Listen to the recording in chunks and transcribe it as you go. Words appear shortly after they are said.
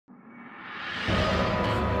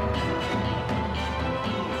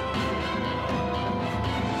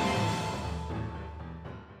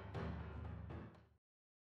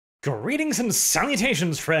Greetings and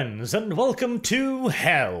salutations, friends, and welcome to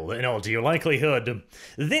Hell, in all due likelihood.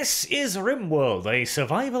 This is RimWorld, a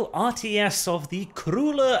survival RTS of the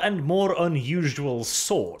crueler and more unusual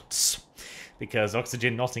sorts. Because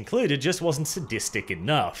Oxygen Not Included just wasn't sadistic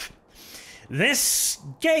enough. This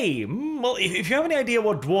game, well, if you have any idea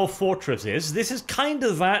what Dwarf Fortress is, this is kind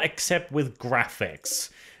of that except with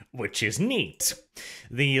graphics. Which is neat.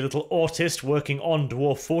 The little artist working on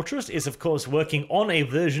Dwarf Fortress is of course working on a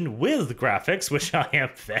version with graphics, which I am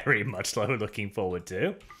very much looking forward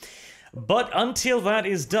to. But until that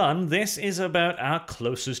is done, this is about our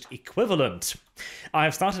closest equivalent.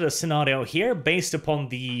 I've started a scenario here based upon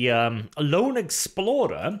the Lone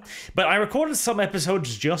Explorer, but I recorded some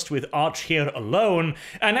episodes just with Arch here alone,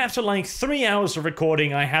 and after like 3 hours of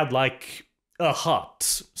recording I had like a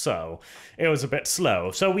hut, so it was a bit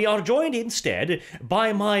slow. So we are joined instead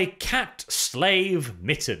by my cat slave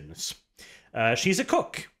Mittens. She's a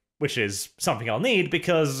cook, which is something I'll need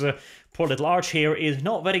because poor little Arch here is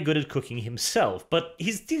not very good at cooking himself, but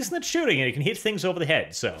he's decent at shooting and he can hit things over the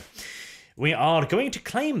head, so we are going to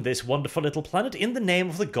claim this wonderful little planet in the name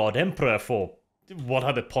of the God Emperor, for what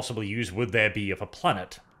other possible use would there be of a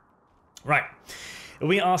planet? Right.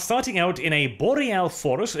 We are starting out in a boreal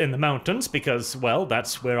forest in the mountains because, well,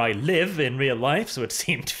 that's where I live in real life, so it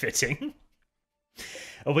seemed fitting.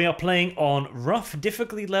 We are playing on rough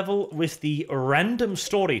difficulty level with the random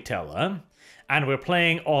storyteller, and we're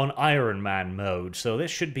playing on Iron Man mode, so this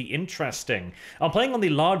should be interesting. I'm playing on the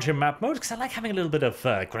larger map mode because I like having a little bit of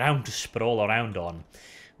ground to sprawl around on.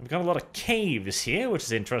 We've got a lot of caves here, which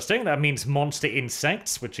is interesting. That means monster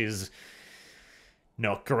insects, which is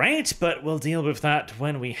not great, but we'll deal with that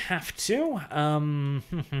when we have to.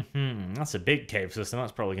 That's a big cave system.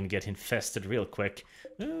 That's probably going to get infested real quick.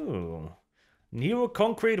 Ooh. New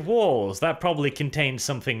concrete walls. That probably contains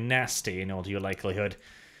something nasty in all due likelihood.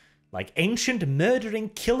 Like ancient murdering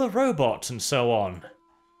killer robots and so on.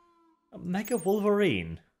 A Mega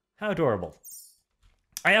Wolverine. How adorable.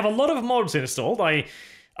 I have a lot of mods installed. I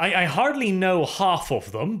hardly know half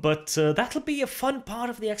of them, but that'll be a fun part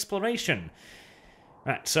of the exploration.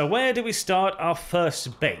 Right, so where do we start our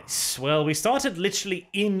first base? Well, we started literally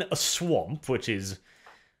in a swamp, which is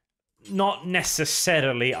not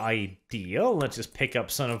necessarily ideal. Let's just pick up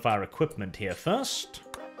some of our equipment here first.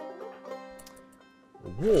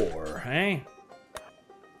 War, eh?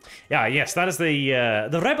 Yeah, yes, that is the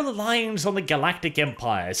Rebel Alliance on the Galactic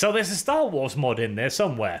Empire. So there's a Star Wars mod in there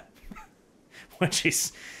somewhere. Which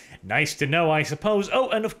is nice to know, I suppose. Oh,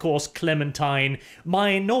 and of course, Clementine,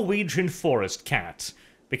 my Norwegian forest cat.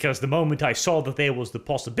 Because the moment I saw that there was the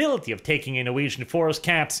possibility of taking a Norwegian forest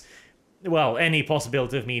cat, well, any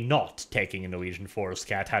possibility of me not taking a Norwegian forest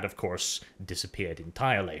cat had, of course, disappeared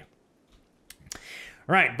entirely.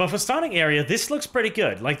 Right, but for starting area, this looks pretty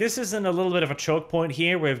good. Like, this isn't a little bit of a choke point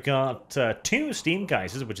here. We've got 2 steam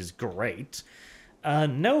geysers, which is great.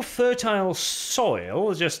 No fertile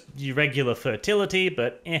soil, just regular fertility,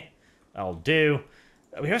 but I'll do.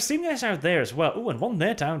 We have steam guys out there as well. Ooh, and one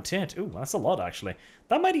there down tit. Ooh, that's a lot, actually.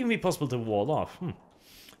 That might even be possible to wall off.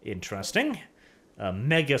 Interesting.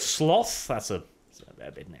 Mega sloth. That's a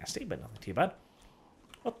bit nasty, but nothing too bad.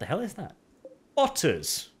 What the hell is that?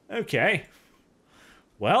 Otters. Okay.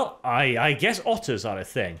 Well, I guess otters are a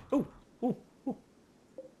thing. Ooh, ooh, ooh.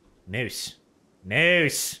 Moose.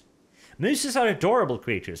 Moose. Mooses are adorable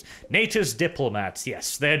creatures. Nature's diplomats,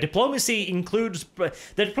 yes. Their diplomacy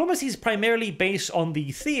is primarily based on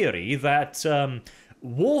the theory that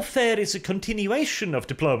warfare is a continuation of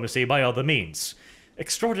diplomacy by other means.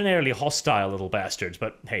 Extraordinarily hostile little bastards,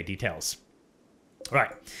 but hey, details.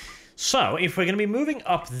 Right. So, if we're going to be moving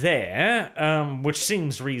up there, which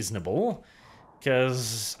seems reasonable,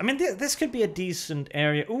 because, I mean, this could be a decent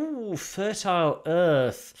area. Ooh, fertile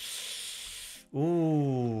earth.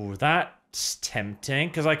 Ooh, that's tempting,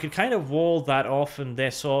 because I could kind of wall that off and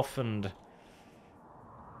this off and...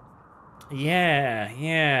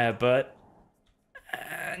 Yeah, but...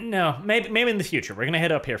 no, maybe in the future. We're going to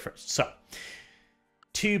head up here first. So,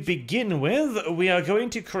 to begin with, we are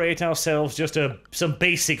going to create ourselves just some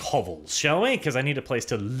basic hovels, shall we? Because I need a place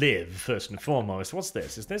to live, first and foremost. What's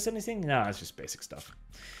this? Is this anything? No, it's just basic stuff.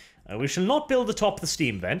 We shall not build atop the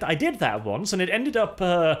steam vent. I did that once, and it ended up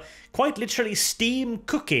quite literally steam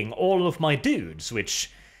cooking all of my dudes,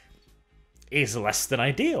 which is less than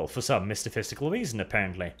ideal for some mystical reason,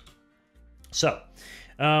 apparently. So,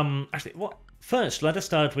 actually, first, let us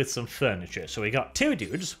start with some furniture. So we got 2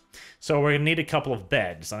 dudes, so we're going to need a couple of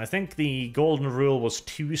beds. And I think the golden rule was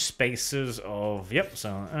 2 spaces of... Yep,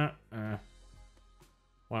 so...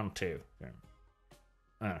 1, 2...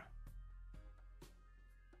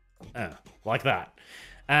 like that.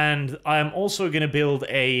 And I'm also going to build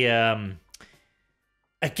a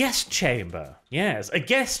guest chamber. Yes, a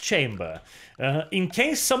guest chamber. In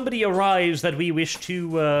case somebody arrives that we wish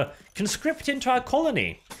to conscript into our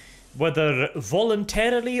colony. Whether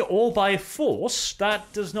voluntarily or by force,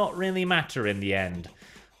 that does not really matter in the end.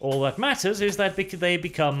 All that matters is that they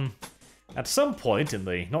become, at some point in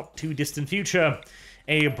the not too distant future,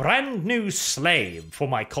 a brand new slave for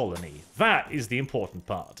my colony. That is the important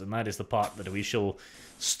part, and that is the part that we shall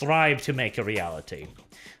strive to make a reality.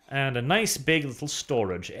 And a nice big little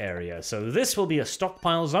storage area. So this will be a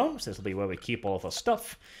stockpile zone, so this will be where we keep all of our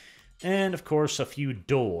stuff. And of course a few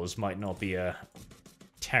doors might not be a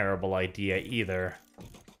terrible idea either.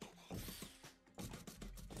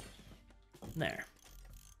 There.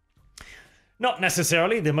 Not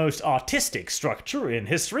necessarily the most artistic structure in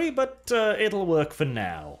history, but it'll work for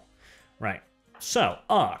now. Right. So,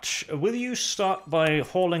 Arch, will you start by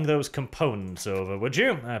hauling those components over, would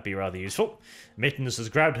you? That'd be rather useful. Mittens has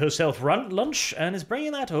grabbed herself lunch and is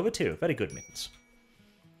bringing that over too. Very good, Mittens.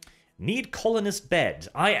 Need colonist bed.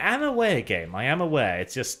 I am aware, game. I am aware.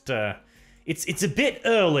 It's just, it's a bit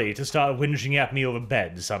early to start whinging at me over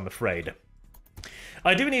beds, I'm afraid.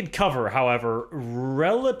 I do need cover, however,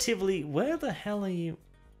 relatively... Where the hell are you?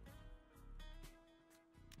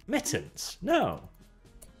 Mittens? No.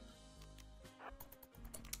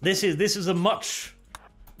 This is a much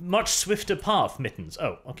swifter path, Mittens.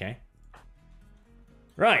 Oh, okay.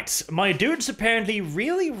 Right, my dudes apparently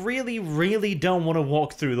really don't want to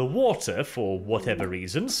walk through the water for whatever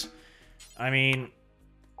reasons. I mean,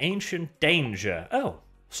 ancient danger. Oh,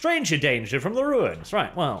 stranger danger from the ruins.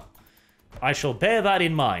 Right, well... I shall bear that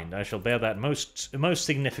in mind. I shall bear that most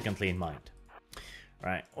significantly in mind.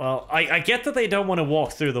 Right, well, I get that they don't want to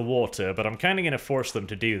walk through the water, but I'm kind of going to force them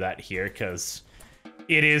to do that here, because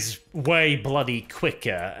it is way bloody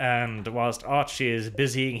quicker, and whilst Archie is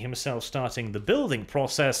busying himself starting the building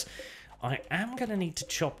process, I am going to need to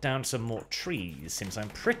chop down some more trees, since I'm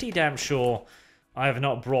pretty damn sure I have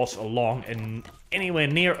not brought along anywhere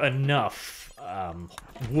near enough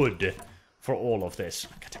wood for all of this.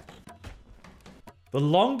 The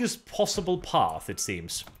longest possible path, it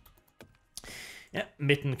seems. Yeah,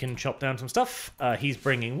 Mitten can chop down some stuff. He's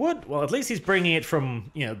bringing wood. Well, at least he's bringing it from,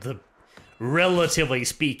 you know, the relatively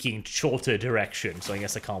speaking shorter direction. So I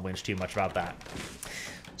guess I can't whinge too much about that.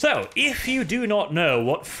 So, if you do not know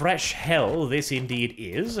what fresh hell this indeed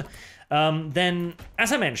is, then,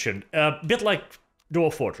 as I mentioned, a bit like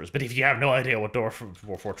Dwarf Fortress, but if you have no idea what Dwarf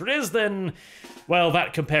Fortress is, then, well,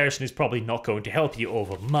 that comparison is probably not going to help you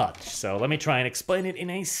over much. So let me try and explain it in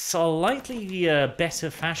a slightly better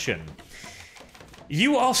fashion.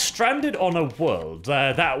 You are stranded on a world.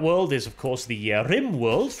 That world is, of course, the Rim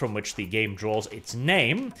world, from which the game draws its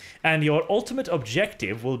name, and your ultimate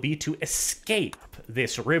objective will be to escape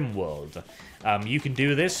this Rim world. You can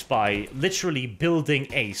do this by literally building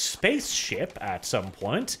a spaceship at some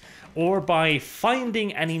point, or by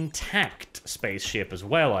finding an intact spaceship as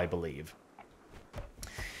well, I believe.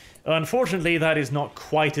 Unfortunately, that is not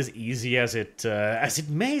quite as easy as it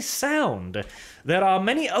may sound. There are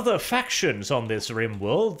many other factions on this Rim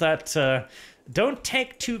world that don't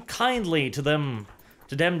take too kindly to them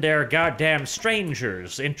their goddamn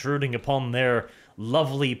strangers intruding upon their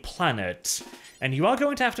lovely planet, and you are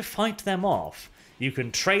going to have to fight them off. You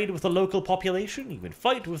can trade with the local population, you can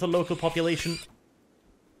fight with the local population,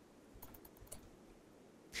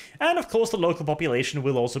 and of course the local population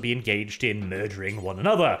will also be engaged in murdering one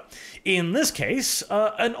another. In this case,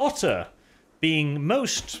 an otter being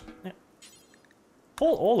most...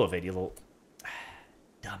 All of it, you little...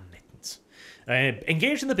 dumb mittens.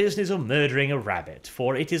 Engaged in the business of murdering a rabbit,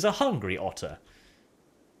 for it is a hungry otter.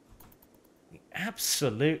 The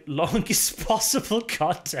absolute longest possible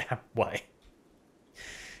goddamn way.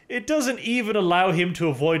 It doesn't even allow him to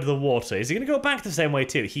avoid the water. Is he going to go back the same way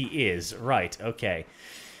too? He is. Right, okay.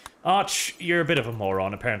 Arch, you're a bit of a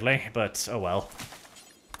moron, apparently, but oh well.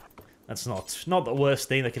 That's not the worst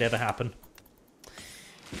thing that could ever happen.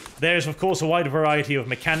 There's, of course, a wide variety of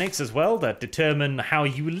mechanics as well that determine how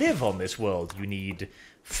you live on this world. You need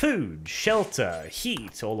food, shelter,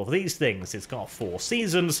 heat, all of these things. It's got 4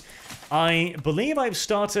 seasons. I believe I've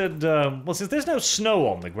started, well, since there's no snow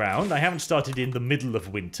on the ground, I haven't started in the middle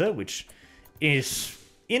of winter, which is,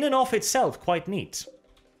 in and of itself, quite neat.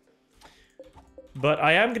 But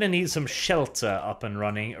I am going to need some shelter up and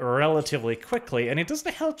running relatively quickly, and it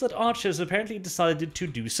doesn't help that Archer's apparently decided to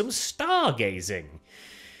do some stargazing.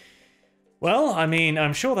 Well, I mean,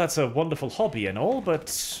 I'm sure that's a wonderful hobby and all,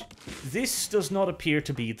 but this does not appear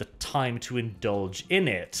to be the time to indulge in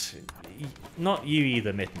it. Not you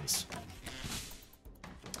either, Mittens.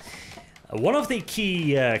 One of the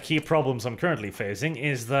key problems I'm currently facing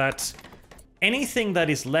is that anything that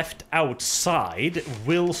is left outside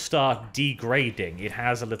will start degrading. It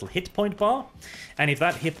has a little hit point bar, and if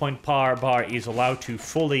that hit point bar is allowed to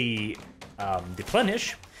fully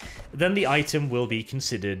deplenish, then the item will be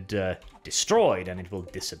considered destroyed and it will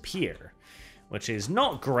disappear. Which is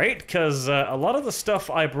not great, because a lot of the stuff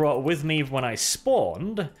I brought with me when I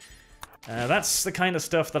spawned, that's the kind of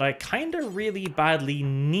stuff that I kind of really badly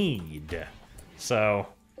need. So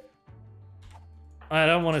I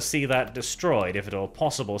don't want to see that destroyed, if at all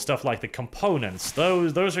possible. Stuff like the components,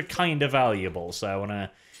 those are kind of valuable, so I want to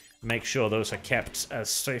make sure those are kept as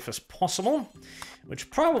safe as possible. Which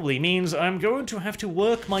probably means I'm going to have to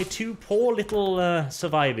work my two poor little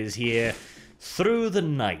survivors here through the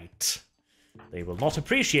night. They will not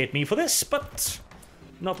appreciate me for this, but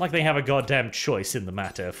not like they have a goddamn choice in the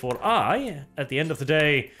matter, for I, at the end of the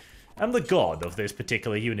day, am the god of this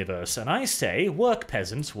particular universe, and I say, work,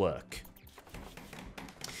 peasants, work.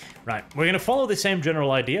 Right, we're going to follow the same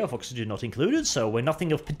general idea of oxygen not included, so when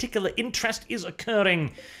nothing of particular interest is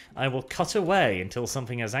occurring, I will cut away until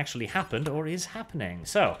something has actually happened or is happening.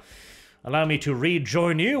 So, allow me to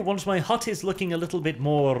rejoin you once my hut is looking a little bit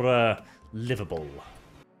more livable.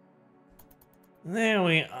 There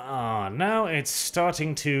we are. Now it's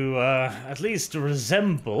starting to at least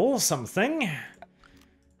resemble something.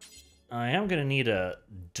 I am going to need a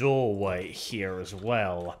doorway here as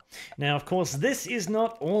well. Now, of course, this is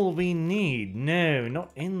not all we need. No, not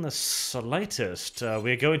in the slightest.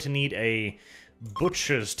 We're going to need a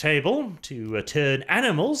butcher's table to turn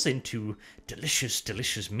animals into delicious,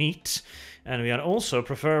 delicious meat. And we are also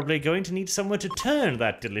preferably going to need somewhere to turn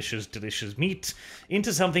that delicious, delicious meat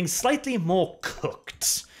into something slightly more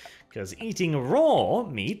cooked. Because eating raw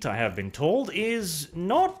meat, I have been told, is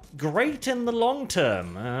not great in the long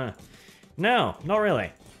term. No, not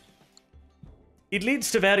really. It leads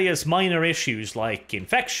to various minor issues like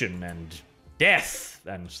infection and death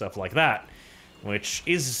and stuff like that, which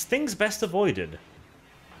is things best avoided.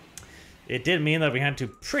 It did mean that we had to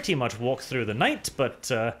pretty much walk through the night, but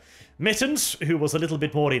Mittens, who was a little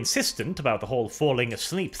bit more insistent about the whole falling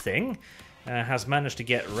asleep thing, has managed to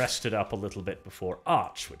get rested up a little bit before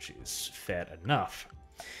Arch, which is fair enough.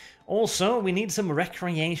 Also, we need some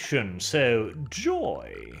recreation, so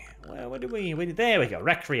joy. Well, what do we there we go,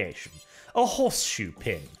 recreation. A horseshoe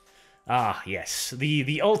pin. Ah, yes,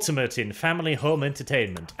 the ultimate in family home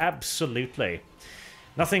entertainment, absolutely.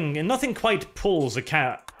 Nothing quite pulls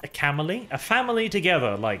a family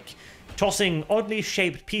together like tossing oddly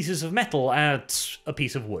shaped pieces of metal at a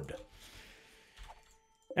piece of wood.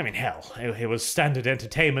 I mean, hell, it was standard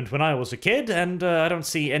entertainment when I was a kid, and I don't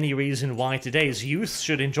see any reason why today's youth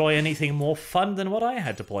should enjoy anything more fun than what I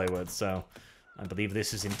had to play with, so I believe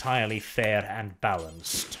this is entirely fair and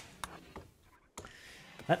balanced.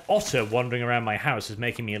 That otter wandering around my house is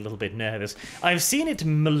making me a little bit nervous. I've seen it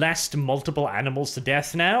molest multiple animals to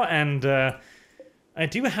death now, and I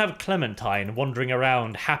do have Clementine wandering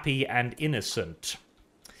around happy and innocent.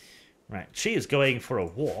 Right, she is going for a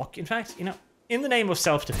walk. In fact, you know, in the name of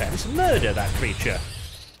self-defense, murder that creature.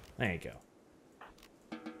 There you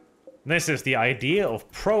go. This is the idea of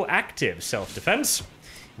proactive self-defense,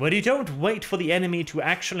 where you don't wait for the enemy to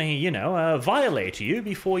actually, you know, violate you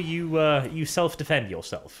before you self-defend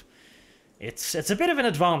yourself. It's a bit of an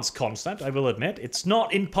advanced concept, I will admit. It's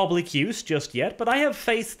not in public use just yet, but I have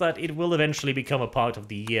faith that it will eventually become a part of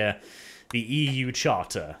the EU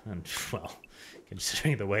Charter. And, well,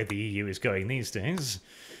 considering the way the EU is going these days,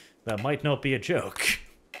 that might not be a joke.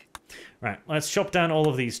 Right, let's chop down all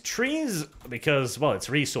of these trees, because, well, it's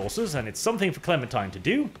resources, and it's something for Clementine to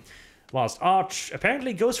do, whilst Arch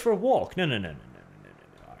apparently goes for a walk. No,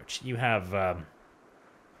 Arch, you have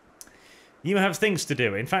things to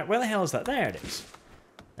do. In fact, where the hell is that? There it is.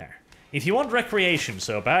 There. If you want recreation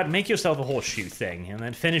so bad, make yourself a horseshoe thing, and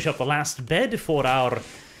then finish up the last bed for our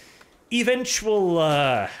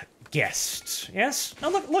eventual, guest. Yes? Now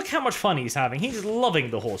look how much fun he's having. He's loving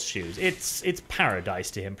the horseshoes. It's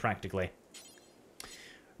paradise to him, practically.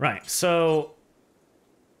 Right, so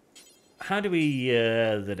how do we,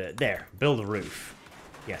 there, build a roof.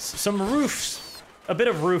 Yes, some roofs. A bit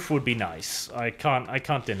of roof would be nice. I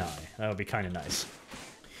can't deny. That would be kind of nice.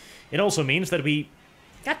 It also means that we...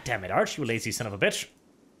 God damn it, Arch, you lazy son of a bitch.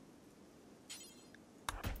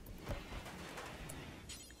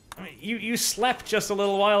 I mean, you slept just a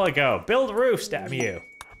little while ago. Build roofs, damn you.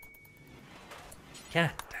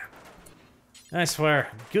 God damn. I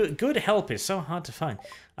swear, good help is so hard to find.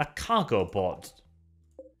 A cargo bot.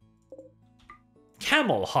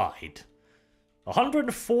 Camel hide.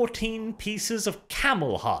 114 pieces of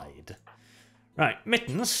camel hide. Right,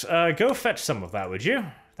 Mittens, go fetch some of that, would you?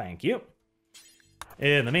 Thank you.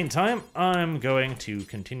 In the meantime, I'm going to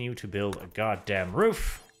continue to build a goddamn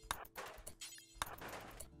roof.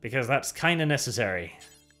 Because that's kind of necessary.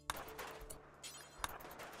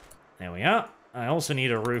 There we are. I also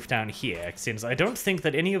need a roof down here, since I don't think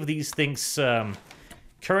that any of these things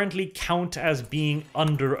currently count as being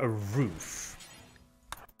under a roof.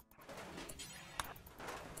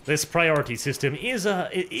 This priority system is a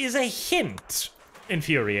hint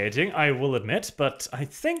infuriating, I will admit, but I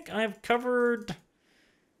think I've covered...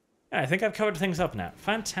 I think I've covered things up now.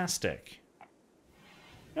 Fantastic.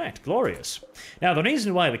 Right, glorious. Now, the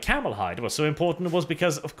reason why the camel hide was so important was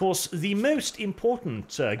because, of course, the most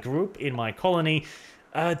important group in my colony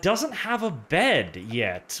doesn't have a bed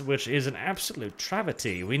yet, which is an absolute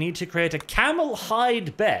travesty. We need to create a camel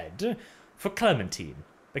hide bed for Clementine,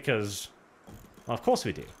 because, well, of course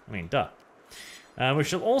we do. I mean, duh. We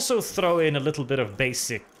shall also throw in a little bit of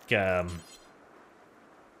basic, a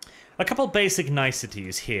couple basic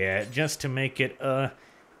niceties here, just to make it a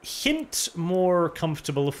hint more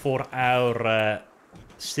comfortable for our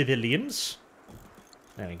civilians.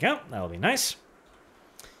 There we go, that'll be nice.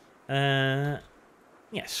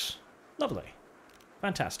 Yes, lovely.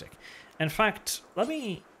 Fantastic. In fact, let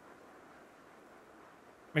me...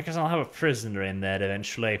 because I'll have a prisoner in there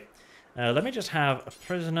eventually. Let me just have a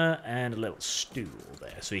prisoner and a little stool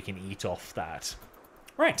there so he can eat off that.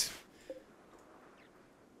 Right.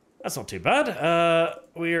 That's not too bad.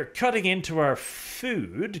 We're cutting into our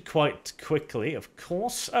food quite quickly, of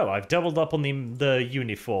course. Oh, I've doubled up on the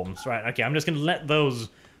uniforms. Right, okay, I'm just going to let those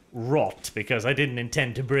rot because I didn't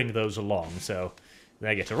intend to bring those along, so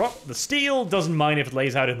they get to rot. The steel doesn't mind if it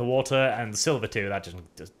lays out in the water, and the silver too, that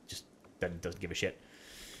just doesn't give a shit.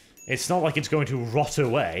 It's not like it's going to rot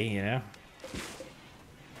away, you know?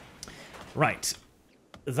 Right.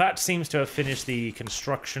 That seems to have finished the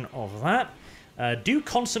construction of that. Do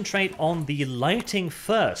concentrate on the lighting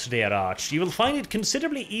first, dear Arch. You will find it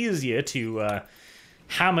considerably easier to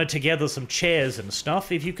hammer together some chairs and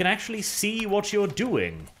stuff if you can actually see what you're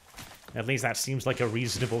doing. At least that seems like a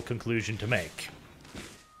reasonable conclusion to make.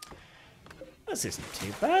 This isn't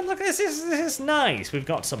too bad. Look, this is nice. We've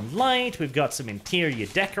got some light, we've got some interior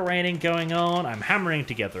decorating going on. I'm hammering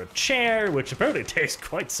together a chair, which apparently takes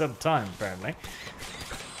quite some time, apparently.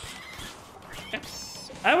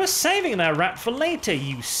 I was saving that rat for later,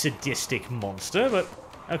 you sadistic monster, but...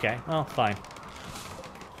 okay, well, fine.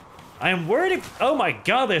 I am worried... oh my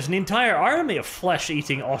god, there's an entire army of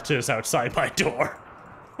flesh-eating otters outside my door.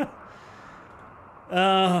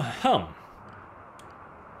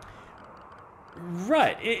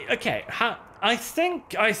 Right, okay, I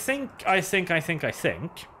think that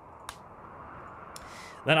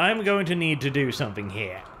I'm going to need to do something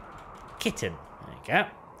here. Kitten, there you go,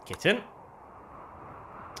 kitten.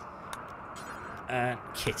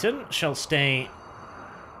 Kitten shall stay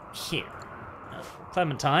here.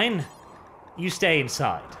 Clementine, you stay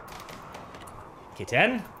inside.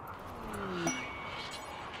 Kitten?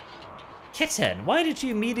 Kitten, why did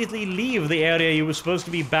you immediately leave the area you were supposed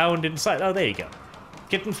to be bound inside? Oh, there you go.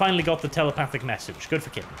 Kitten finally got the telepathic message. Good for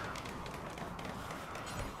Kitten.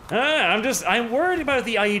 I'm worried about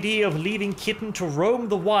the idea of leaving Kitten to roam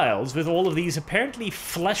the wilds with all of these apparently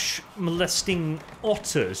flesh-molesting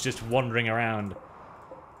otters just wandering around.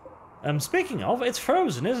 Speaking of, it's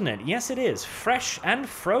frozen, isn't it? Yes, it is. Fresh and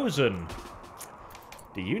frozen.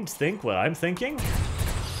 Do you think what I'm thinking?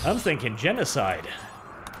 I'm thinking genocide.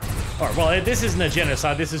 Or, well, this isn't a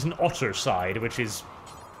genocide, this is an otter side, which is,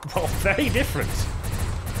 well, very different.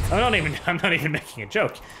 I'm not even making a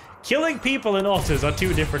joke. Killing people and otters are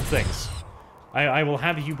two different things. I will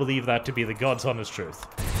have you believe that to be the God's honest truth.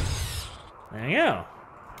 There you go.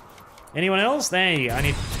 Anyone else? There you go. I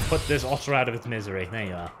need to put this otter out of its misery. There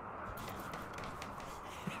you are.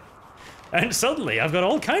 And suddenly, I've got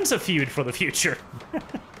all kinds of food for the future.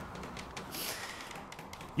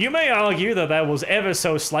 You may argue that that was ever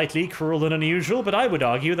so slightly cruel and unusual, but I would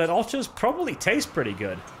argue that otters probably taste pretty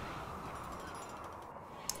good.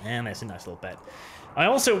 And that's a nice little bed. I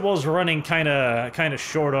also was running kind of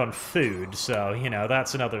short on food, so, you know,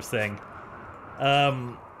 that's another thing.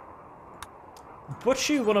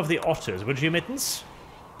 Butcher one of the otters, would you, Mittens?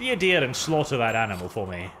 Be a dear and slaughter that animal for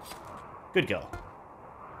me. Good girl.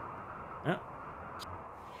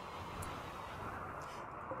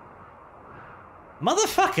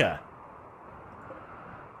 Motherfucker!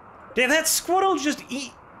 Did that squirrel just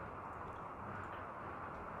eat?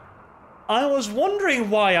 I was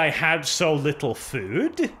wondering why I had so little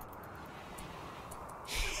food.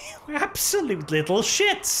 Absolute little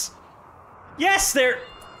shits. Yes, they're...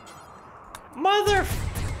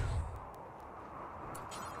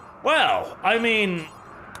 Well, I mean...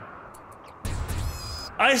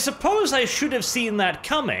 I suppose I should have seen that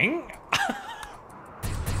coming.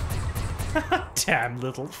 Damn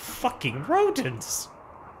little fucking rodents.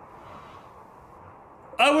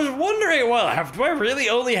 I was wondering, well, do I really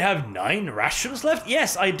only have 9 rations left?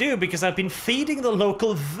 Yes, I do, because I've been feeding the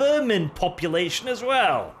local vermin population as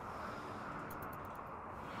well.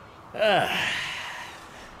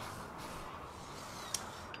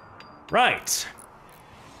 Right.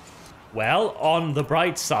 Well, on the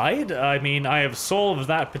bright side, I mean, I have solved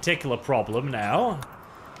that particular problem now.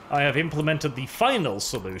 I have implemented the final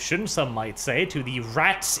solution, some might say, to the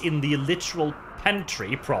rats in the literal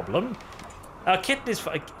pantry problem. Kitten is...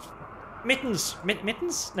 Mittens?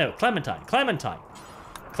 Mittens? No, Clementine. Clementine.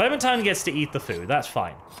 Clementine gets to eat the food, that's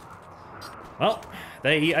fine. Well,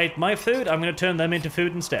 they ate my food, I'm going to turn them into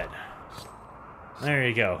food instead. There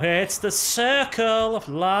you go. It's the circle of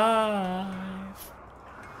life.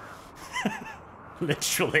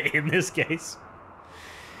 Literally, in this case.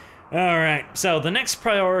 Alright, so the next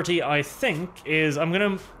priority, I think, is I'm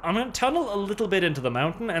gonna tunnel a little bit into the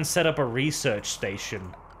mountain and set up a research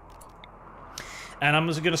station. And I'm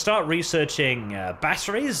just gonna start researching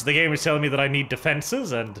batteries. The game is telling me that I need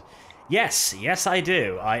defenses, and yes, I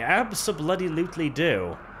do. I abso-bloody-lutely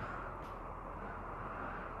do.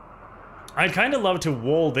 I'd kind of love to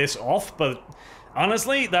wall this off, but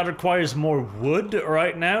honestly, that requires more wood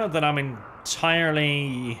right now than I'm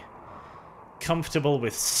entirely comfortable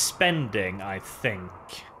with spending, I think.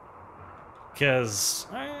 Because,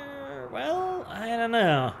 well, I don't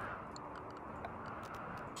know.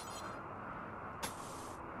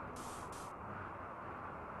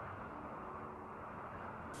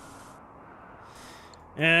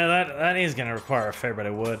 Yeah, that is going to require a fair bit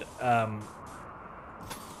of wood.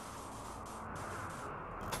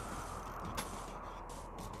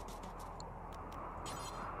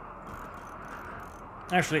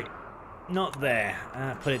 Actually, not there.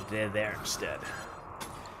 Put it there instead.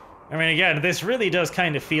 I mean, again, this really does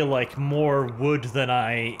kind of feel like more wood than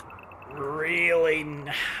I really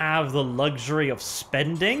have the luxury of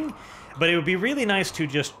spending. But it would be really nice to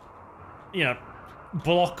just, you know,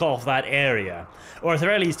 block off that area. Or at the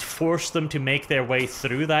very least force them to make their way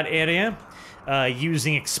through that area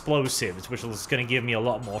using explosives, which is going to give me a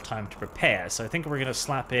lot more time to prepare. So I think we're going to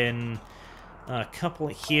slap in a couple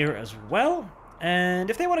here as well. And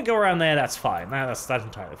if they want to go around there, that's fine. That's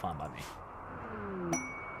entirely fine by me.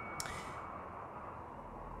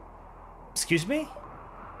 Excuse me?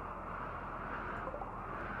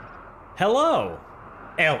 Hello,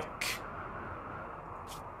 elk.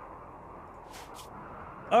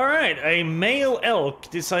 Alright, a male elk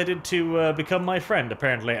decided to become my friend,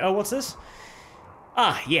 apparently. Oh, what's this?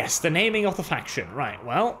 Ah, yes, the naming of the faction. Right,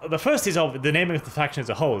 well, the first is the naming of the faction as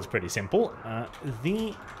a whole is pretty simple.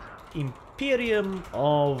 The Imperium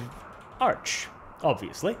of Arch,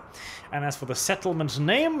 obviously. And as for the settlement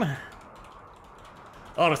name...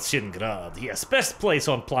 Archingrad, yes, best place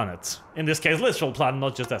on planet. In this case, literal planet,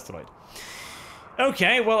 not just asteroid.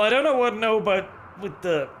 Okay, well, I don't know what about with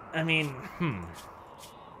the... I mean,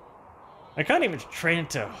 I can't even train it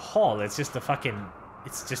to haul, it's just a fucking...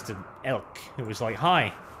 It's just an elk who was like,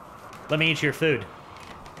 hi, let me eat your food.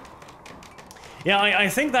 Yeah, I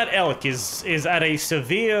think that elk is at a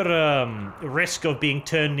severe risk of being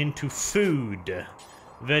turned into food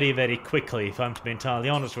very, very quickly, if I'm to be entirely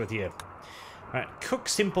honest with you. Alright, cook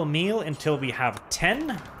simple meal until we have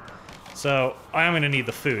 10. So, I am going to need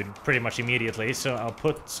the food pretty much immediately, so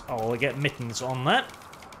I'll get mittens on that.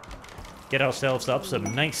 Get ourselves up some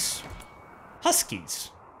nice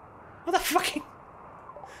huskies. What the fucking...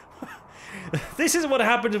 This is what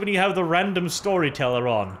happens when you have the random storyteller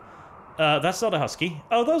on. That's not a husky.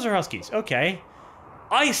 Oh, those are huskies. Okay.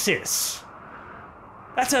 Isis.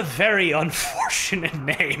 That's a very unfortunate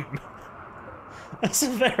name. That's a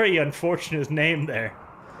very unfortunate name there.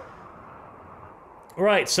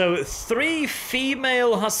 Right, so 3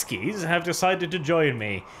 female huskies have decided to join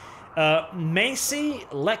me. Macy,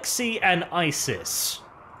 Lexi, and Isis.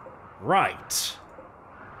 Right.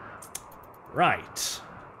 Right.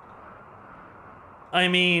 I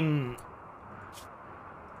mean...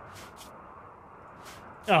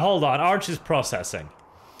 hold on, Arch is processing.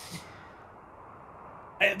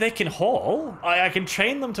 They can haul. I can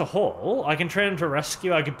train them to haul. I can train them to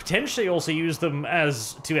rescue. I could potentially also use them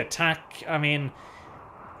to attack. I mean...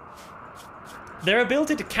 Their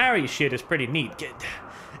ability to carry shit is pretty neat.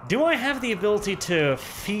 Do I have the ability to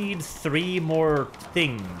feed 3 more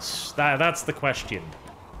things? That's the question.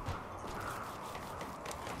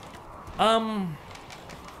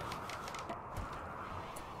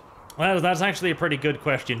 Well, that's actually a pretty good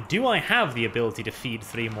question. Do I have the ability to feed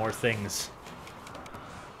 3 more things?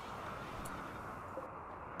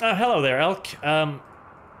 Oh, hello there, elk. Oh,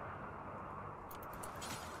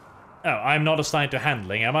 I'm not assigned to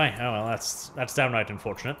handling, am I? Oh, well, that's downright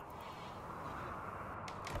unfortunate.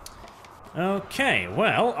 Okay,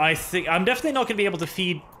 well, I think I'm definitely not going to be able to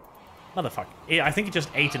feed... Motherfucker. I think it just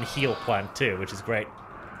ate and heal plant too, which is great.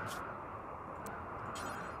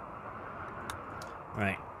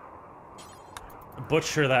 Right.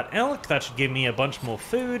 Butcher that elk. That should give me a bunch more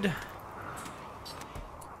food.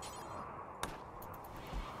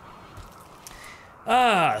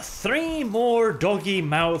 Ah, 3 more doggy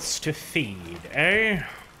mouths to feed, eh?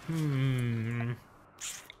 I mean,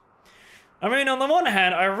 on the one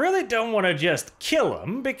hand, I really don't want to just kill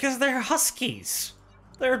them because they're huskies.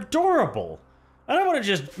 They're adorable. I don't want to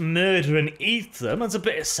just murder and eat them. That's a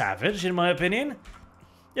bit savage, in my opinion.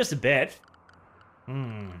 Just a bit.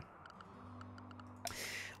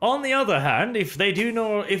 On the other hand, if they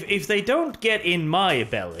don't get in my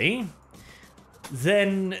belly,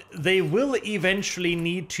 then they will eventually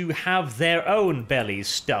need to have their own bellies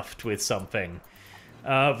stuffed with something,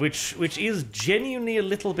 which is genuinely a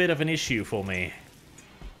little bit of an issue for me.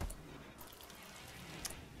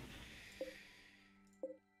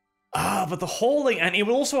 But the hauling, and it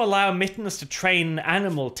will also allow Mittens to train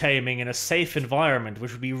animal taming in a safe environment,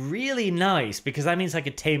 which would be really nice, because that means I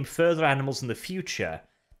could tame further animals in the future.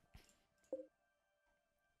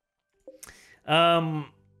 I'm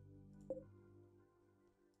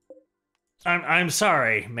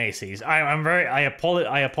sorry, Macy's. I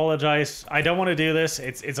apologize. I don't want to do this.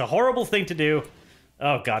 It's a horrible thing to do.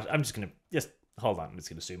 Oh god, I'm just hold on. I'm just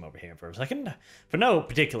gonna zoom over here for a second, for no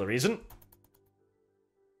particular reason.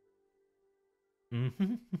 You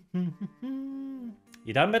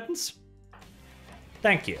done, Mittens?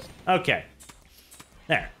 Thank you. Okay.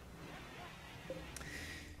 There.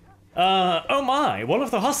 Oh my, one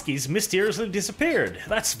of the huskies mysteriously disappeared.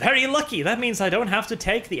 That's very lucky. That means I don't have to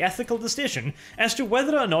take the ethical decision as to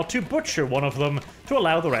whether or not to butcher one of them to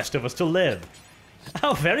allow the rest of us to live.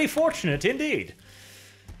 How very fortunate indeed.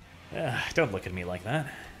 Don't look at me like that.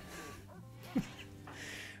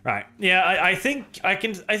 Right. Yeah, I think I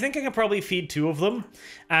can probably feed 2 of them,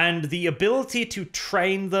 and the ability to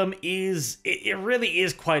train them it really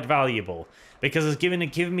is quite valuable because it's given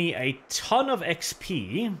me a ton of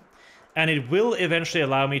XP, and it will eventually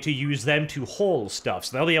allow me to use them to haul stuff.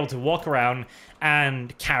 So they'll be able to walk around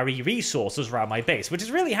and carry resources around my base, which is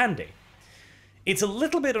really handy. It's a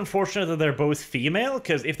little bit unfortunate that they're both female,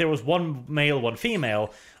 because if there was one male, one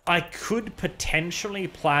female, I could potentially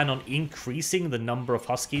plan on increasing the number of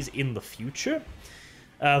huskies in the future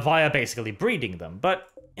via basically breeding them. But,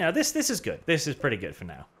 you know, this is good. This is pretty good for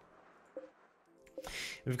now.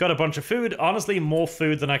 We've got a bunch of food. Honestly, more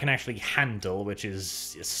food than I can actually handle, which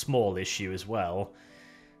is a small issue as well.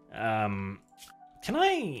 Can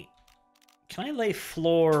I lay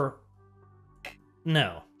floor?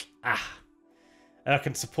 No. I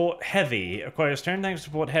can support heavy. Acquires turn time to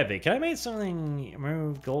support heavy. Can I make something?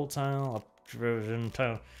 Move gold tile, erosion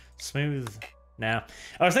tile, smooth. Nah.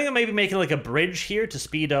 I was thinking of maybe making like a bridge here to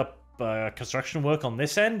speed up construction work on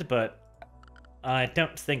this end, but I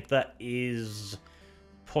don't think that is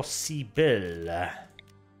possible.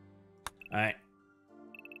 Alright.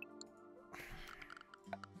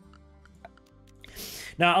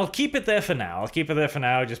 Now, I'll keep it there for now. I'll keep it there for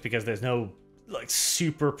now just because there's no like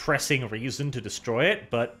super pressing reason to destroy it,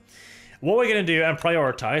 but what we're going to do and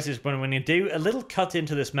prioritize is when we're going to do a little cut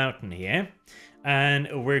into this mountain here, and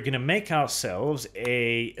we're going to make ourselves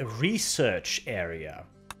a research area.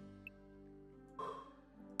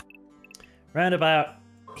 Round about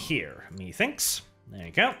here, methinks. There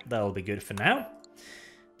you go. That'll be good for now.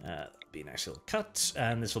 That'll be a nice little cut,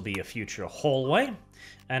 and this will be a future hallway.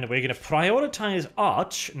 And we're going to prioritize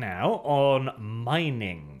Arch now on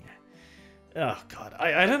mining. Oh god,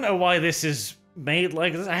 I don't know why this is made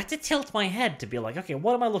like this. I have to tilt my head to be like, okay,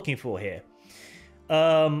 what am I looking for here?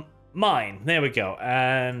 Mine. There we go.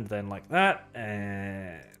 And then like that.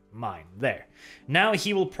 Mine. There. Now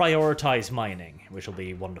he will prioritize mining, which will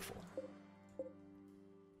be wonderful.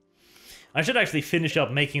 I should actually finish up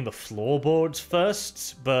making the floorboards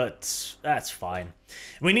first, but that's fine.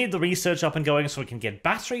 We need the research up and going so we can get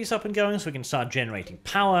batteries up and going so we can start generating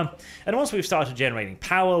power. And once we've started generating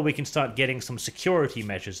power, we can start getting some security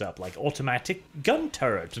measures up, like automatic gun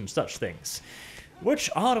turrets and such things, which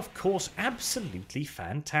are, of course, absolutely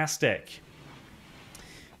fantastic.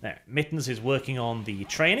 There, Mittens is working on the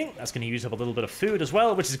training. That's going to use up a little bit of food as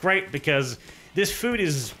well, which is great because this food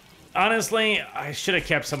is... Honestly, I should have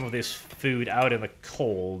kept some of this food out in the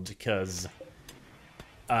cold, because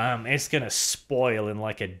it's gonna spoil in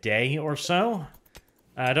like a day or so.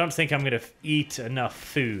 I don't think I'm gonna eat enough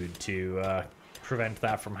food to prevent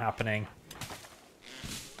that from happening.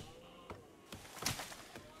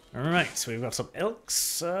 Alright, so we've got some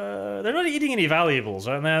elks. They're not eating any valuables,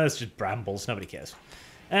 right? No, that's just brambles. Nobody cares.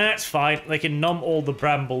 That's fine. They can numb all the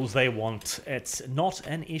brambles they want. It's not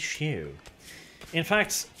an issue. In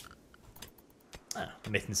fact...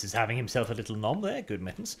 Mittens is having himself a little nom there. Good,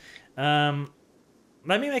 Mittens. Let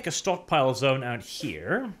me make a stockpile zone out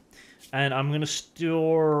here. And I'm going to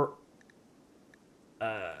store...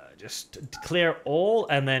 just declare all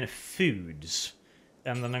and then foods.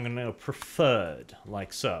 And then I'm going to go preferred,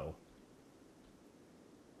 like so.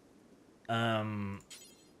 No.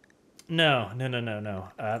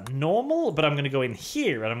 Normal, but I'm going to go in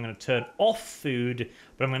here, and I'm going to turn off food,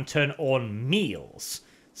 but I'm going to turn on meals.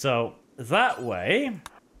 So, that way...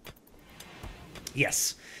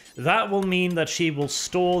 Yes. That will mean that she will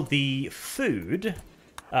store the food,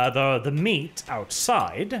 the meat,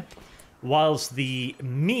 outside, whilst the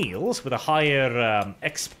meals, with a higher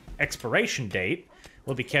expiration date,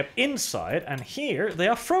 will be kept inside, and here they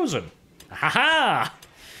are frozen. Ha-ha!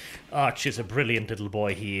 Arch is a brilliant little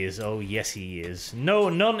boy, he is. Oh, yes, he is. No,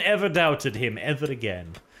 none ever doubted him ever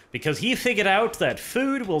again. Because he figured out that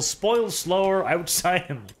food will spoil slower outside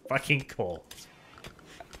in the fucking cold.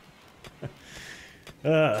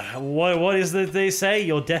 What is it they say?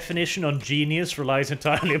 Your definition on genius relies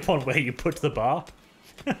entirely upon where you put the bar.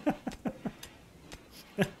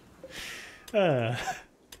 Oh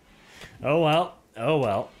well. Oh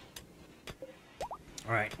well.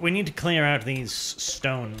 Alright, we need to clear out these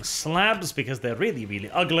stone slabs because they're really,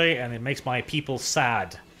 really ugly and it makes my people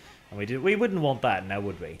sad. And we wouldn't want that now,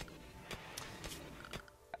 would we?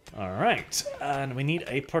 Alright, and we need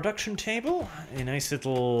a production table. A nice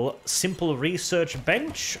little simple research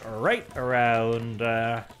bench right around...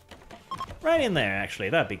 right in there, actually.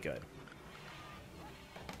 That'd be good.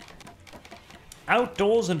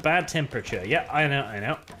 Outdoors and bad temperature. Yeah, I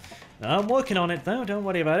know. I'm working on it, though. Don't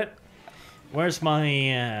worry about it. Where's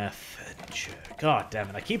my furniture? God damn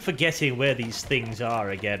it. I keep forgetting where these things are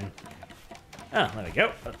again. Ah, there we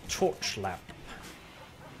go. A torch lamp.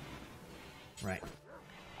 Right.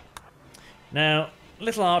 Now,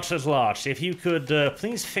 little Arch, if you could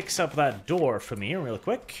please fix up that door for me real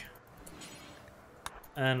quick.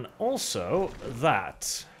 And also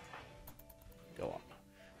that. Go on.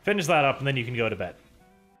 Finish that up and then you can go to bed.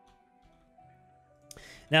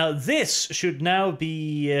 Now, this should now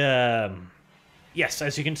be... yes,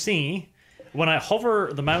 as you can see, when I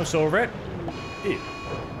hover the mouse over it... Ew,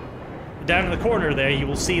 down in the corner there, you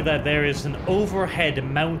will see that there is an overhead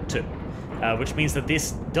mountain, which means that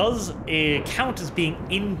this does count as being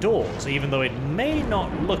indoors, even though it may not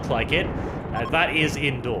look like it. That is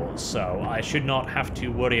indoors, so I should not have to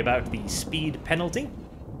worry about the speed penalty.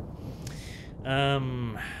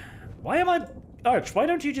 Why am I... Arch, why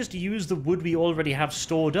don't you just use the wood we already have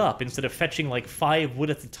stored up instead of fetching like 5 wood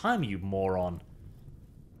at a time, you moron?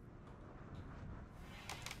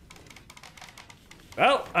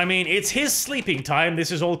 Well, I mean, it's his sleeping time this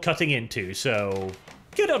is all cutting into, so...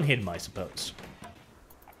 Good on him, I suppose.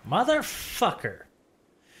 Motherfucker.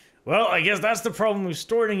 Well, I guess that's the problem with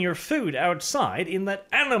storing your food outside, in that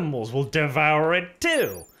animals will devour it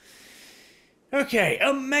too. Okay,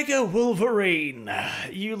 a Mega Wolverine.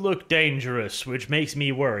 You look dangerous, which makes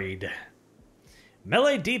me worried.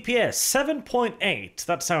 Melee DPS 7.8.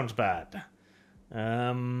 That sounds bad.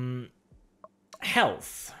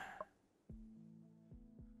 Health.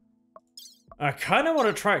 I kind of want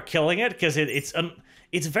to try killing it because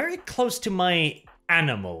it's very close to my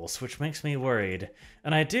animals, which makes me worried.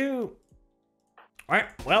 And I do... Alright,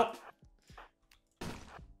 well...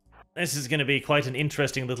 This is going to be quite an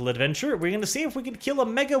interesting little adventure. We're going to see if we can kill a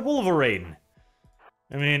Mega Wolverine.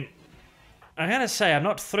 I mean, I gotta say, I'm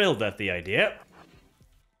not thrilled at the idea.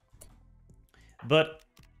 But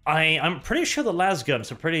I'm pretty sure the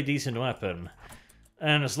lasgun's a pretty decent weapon.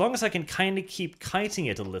 And as long as I can kind of keep kiting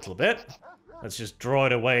it a little bit... Let's just draw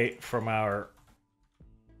it away from our...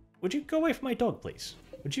 Would you go away from my dog, please?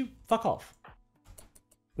 Would you fuck off?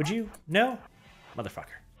 Would you? No?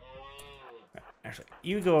 Motherfucker. Right, actually,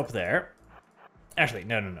 you go up there. Actually,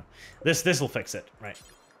 no. This'll fix it, right.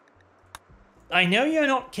 I know you're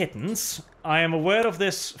not kittens. I am aware of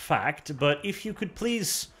this fact, but if you could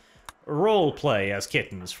please roleplay as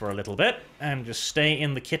kittens for a little bit and just stay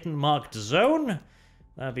in the kitten-marked zone,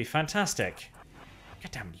 that'd be fantastic.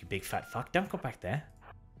 God damn it, you big fat fuck. Don't go back there.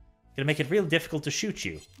 Gonna make it real difficult to shoot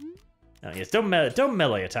you. Oh, yes, don't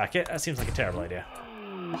melee attack it. That seems like a terrible idea.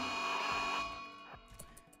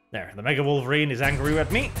 There, the Mega Wolverine is angry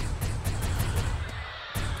at me.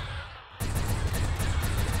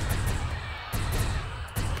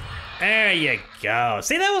 There you go.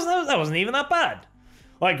 See, that wasn't even that bad.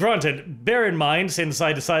 Like, granted, bear in mind, since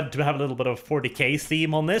I decided to have a little bit of 40k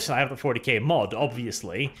theme on this, and I have the 40k mod,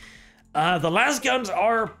 obviously, the lasguns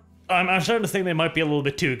are... I'm starting to think they might be a little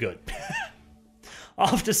bit too good.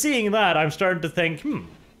 After seeing that, I'm starting to think,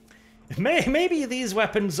 maybe these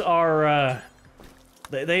weapons are,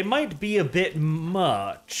 they might be a bit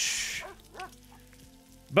much.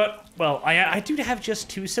 But, well, I do have just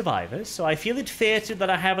 2 survivors, so I feel it fair that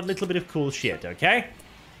I have a little bit of cool shit, okay?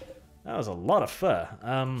 That was a lot of fur.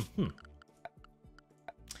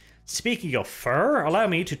 Speaking of fur, allow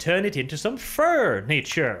me to turn it into some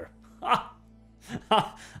furniture.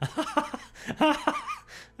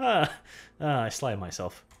 I slide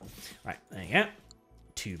myself. Right, there you go.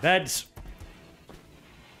 2 beds.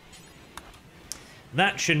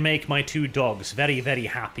 That should make my 2 dogs very, very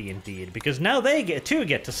happy indeed, because now they get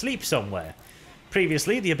to sleep somewhere.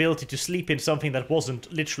 Previously, the ability to sleep in something that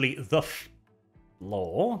wasn't literally the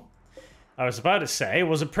floor, I was about to say,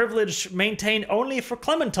 was a privilege maintained only for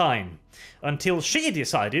Clementine, until she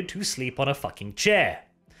decided to sleep on a fucking chair.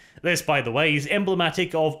 This, by the way, is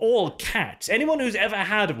emblematic of all cats. Anyone who's ever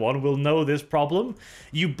had one will know this problem.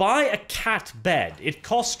 You buy a cat bed, it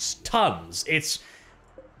costs tons. It's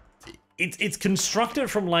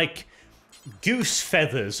constructed from, like, goose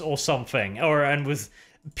feathers or something, and with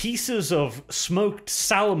pieces of smoked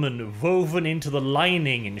salmon woven into the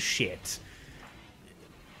lining and shit.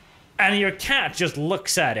 And your cat just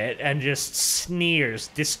looks at it and just sneers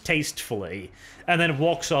distastefully, and then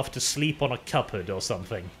walks off to sleep on a cupboard or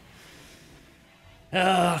something.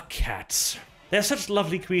 Ah, cats. They're such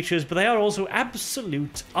lovely creatures, but they are also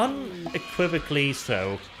absolute, unequivocally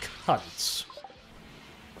so, cunts.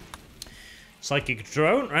 Psychic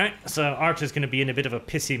drone, right? So Archer's going to be in a bit of a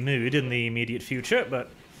pissy mood in the immediate future, but...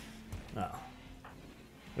 oh,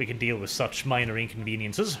 we can deal with such minor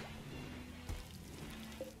inconveniences.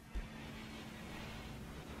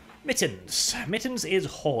 Mittens. Mittens is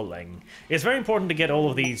hauling. It's very important to get all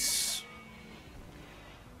of these...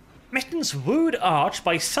 Mittens wooed Arch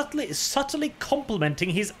by subtly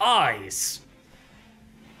complimenting his eyes.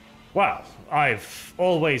 Well, I've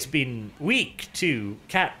always been weak to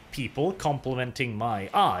cat people complimenting my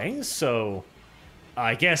eyes, so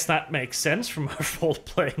I guess that makes sense from a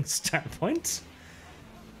role-playing standpoint.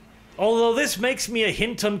 Although this makes me a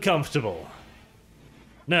hint uncomfortable.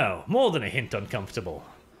 No, more than a hint uncomfortable.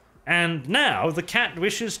 And now the cat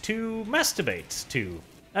wishes to masturbate to...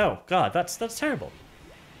 oh god, that's terrible.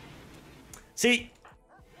 See,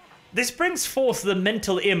 this brings forth the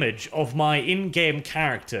mental image of my in-game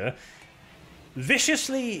character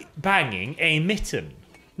viciously banging a mitten.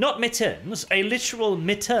 Not mittens, a literal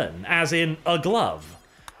mitten, as in a glove.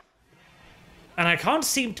 And I can't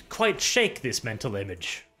seem to quite shake this mental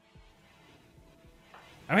image.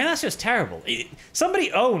 I mean, that's just terrible.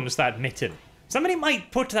 Somebody owns that mitten. Somebody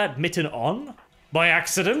might put that mitten on by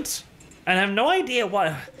accident and have no idea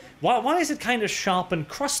why is it kind of sharp and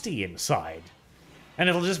crusty inside. And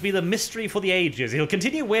it'll just be the mystery for the ages. He'll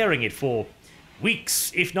continue wearing it for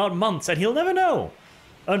weeks, if not months, and he'll never know.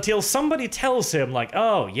 Until somebody tells him, like,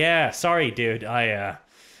 oh, yeah, sorry, dude, I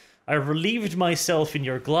relieved myself in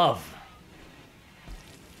your glove.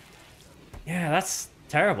 Yeah, that's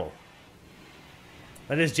terrible.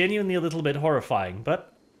 That is genuinely a little bit horrifying,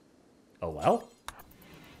 but oh well.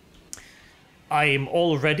 I am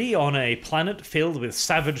already on a planet filled with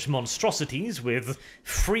savage monstrosities, with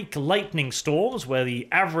freak lightning storms where the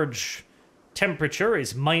average temperature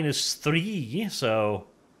is -3, so...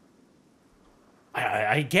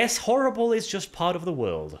 I guess horrible is just part of the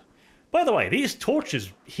world. By the way, these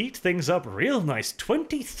torches heat things up real nice.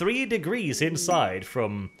 23 degrees inside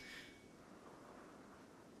from...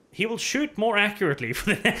 He will shoot more accurately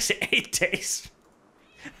for the next 8 days.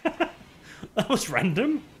 That was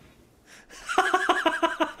random.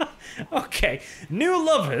 Okay, new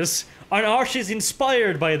lovers are archers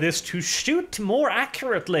inspired by this to shoot more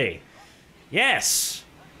accurately. Yes.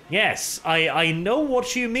 Yes, I know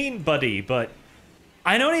what you mean, buddy, but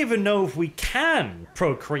I don't even know if we can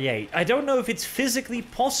procreate. I don't know if it's physically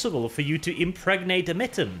possible for you to impregnate a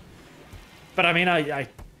mitten. But I mean, I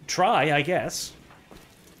try, I guess.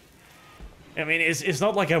 I mean, it's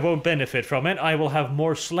not like I won't benefit from it. I will have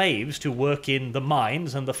more slaves to work in the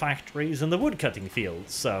mines and the factories and the woodcutting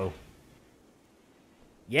fields, so...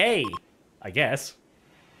 yay, I guess.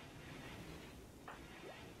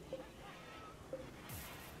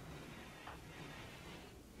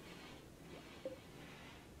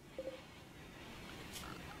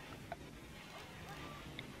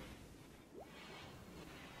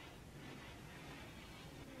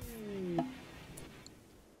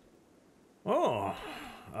 Oh,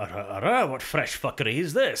 a what fresh fuckery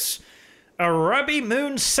is this? A Rabbi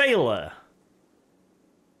Moon Sailor.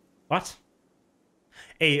 What?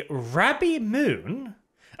 A Rabbi Moon?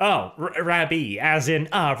 Oh, Rabbi, as in,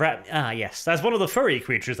 yes. That's one of the furry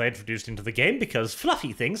creatures I introduced into the game because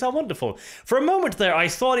fluffy things are wonderful. For a moment there, I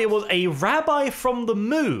thought it was a rabbi from the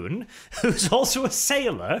moon, who's also a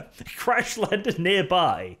sailor, crash-landed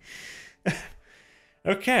nearby.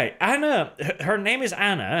 Okay, Anna, her name is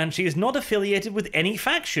Anna, and she is not affiliated with any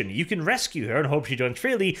faction. You can rescue her and hope she joins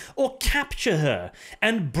freely, or capture her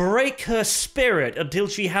and break her spirit until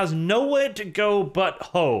she has nowhere to go but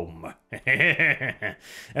home. And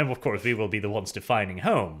of course, we will be the ones defining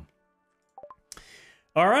home.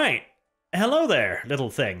 Alright, hello there, little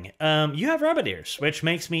thing. You have rabbit ears, which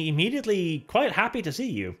makes me immediately quite happy to see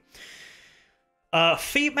you.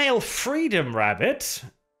 Female freedom rabbit...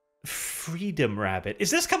 Freedom Rabbit.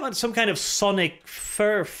 Is this some kind of Sonic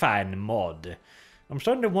fur fan mod? I'm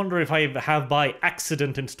starting to wonder if I have by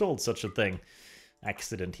accident installed such a thing.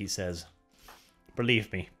 Accident, he says.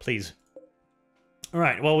 Believe me, please.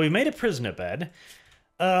 Alright, well, we've made a prisoner bed.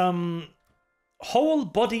 Whole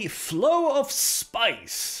body flow of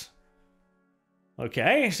spice.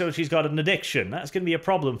 Okay, so she's got an addiction. That's going to be a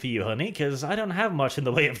problem for you, honey, because I don't have much in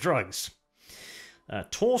the way of drugs.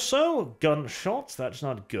 Torso, gunshots, that's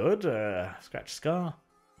not good. Scratch scar.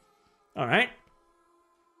 Alright.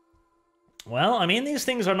 Well, I mean, these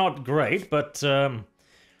things are not great, but they're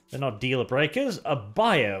not deal breakers. A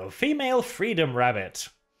bio, female freedom rabbit.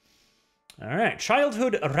 Alright,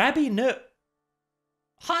 childhood rabbi no...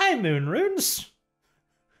 Hi, Moonrunes!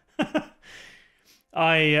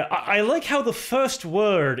 I like how the first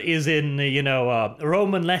word is in,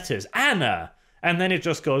 Roman letters. Anna! And then it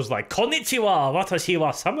just goes like, Konnichiwa, watashi wa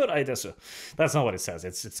samurai desu. That's not what it says.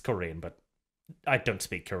 It's Korean, but I don't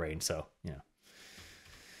speak Korean, so, yeah.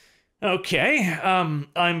 Okay,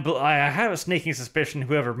 I have a sneaking suspicion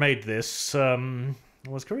whoever made this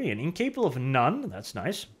was Korean. Incapable of none, that's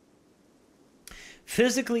nice.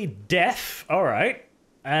 Physically deaf, alright.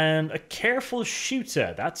 And a careful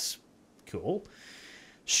shooter, that's cool.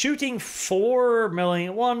 Shooting 4,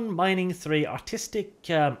 milling 1, mining 3, artistic...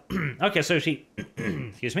 okay, so she...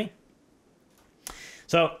 excuse me.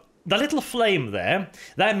 So, the little flame there,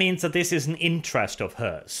 that means that this is an interest of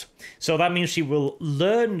hers. So that means she will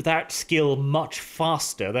learn that skill much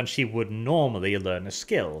faster than she would normally learn a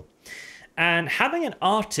skill. And having an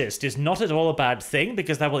artist is not at all a bad thing,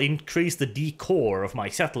 because that will increase the decor of my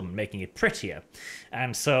settlement, making it prettier.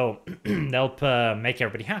 And so, help make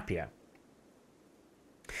everybody happier.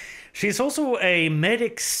 She's also a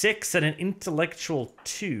medic 6 and an intellectual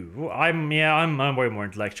 2. I'm way more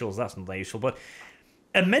intellectual, so that's not that useful, but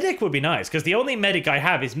a medic would be nice, because the only medic I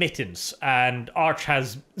have is Mittens, and Arch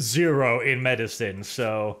has 0 in medicine,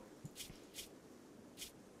 so...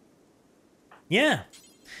 yeah.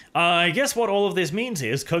 I guess what all of this means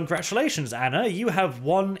is, congratulations, Anna, you have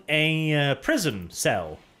won a prison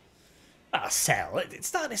cell. A cell?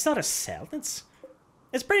 It's not a cell,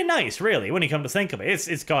 It's pretty nice, really, when you come to think of it.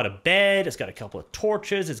 It's got a bed, it's got a couple of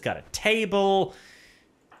torches, it's got a table.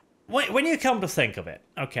 When you come to think of it,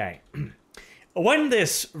 okay. When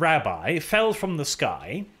this rabbi fell from the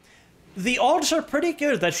sky, the odds are pretty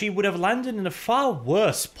good that she would have landed in a far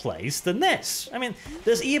worse place than this. I mean,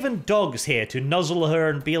 there's even dogs here to nuzzle her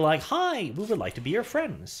and be like, hi, we would like to be your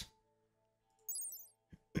friends.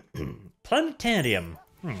 Planetarium.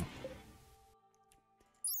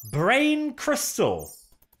 Brain crystal.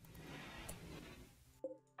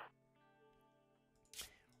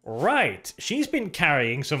 Right, she's been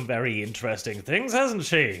carrying some very interesting things, hasn't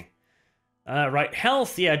she? Right,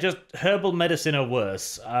 health, yeah, just herbal medicine or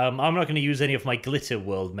worse. I'm not going to use any of my glitter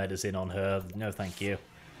world medicine on her. No, thank you.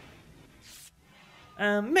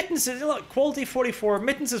 Mittens, look, quality 44.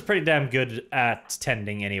 Mittens is pretty damn good at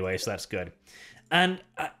tending anyway, so that's good. And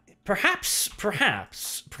perhaps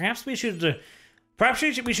we should... perhaps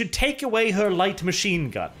we should take away her light machine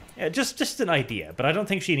gun. Yeah, just an idea, but I don't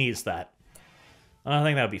think she needs that. I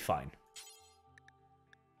think that would be fine.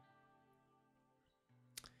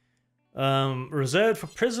 Reserved for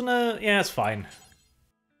prisoner? Yeah, it's fine.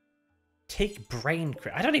 Take brain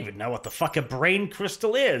crystal. I don't even know what the fuck a brain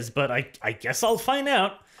crystal is, but I guess I'll find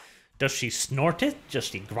out. Does she snort it? Does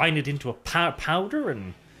she grind it into a powder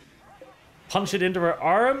and punch it into her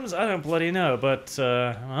arms? I don't bloody know, but,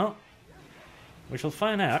 well, we shall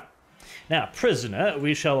find out. Now, prisoner,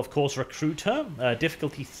 we shall, of course, recruit her.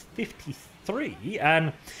 Difficulty 53.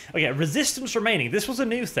 And, okay, resistance remaining. This was a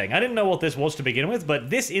new thing. I didn't know what this was to begin with, but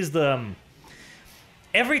this is the...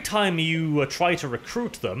 every time you try to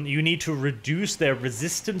recruit them, you need to reduce their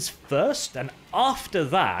resistance first, and after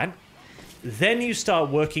that, then you start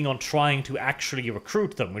working on trying to actually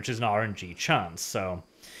recruit them, which is an RNG chance. So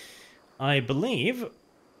I believe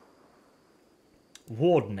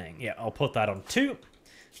wardening. Yeah, I'll put that on 2.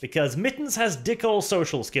 Because Mittens has dick all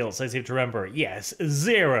social skills, I seem to remember. Yes,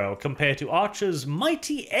 0 compared to Archer's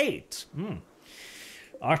mighty 8.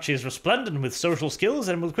 Archie is resplendent with social skills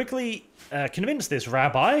and will quickly convince this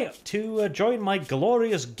rabbi to join my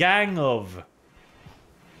glorious gang of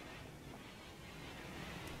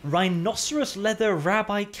rhinoceros leather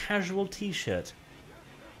rabbi casual t-shirt.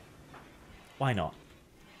 Why not?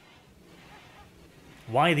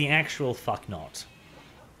 Why the actual fuck not?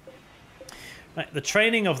 Right, the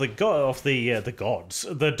training of the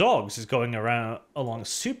dogs is going along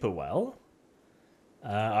super well.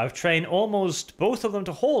 I've trained almost both of them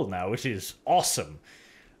to hold now, which is awesome.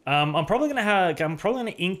 I'm probably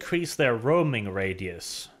gonna increase their roaming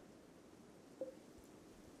radius.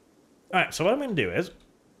 All right, so what I'm gonna do is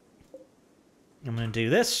I'm gonna do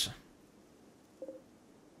this.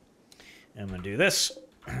 I'm gonna do this.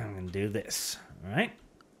 I'm gonna do this. All right.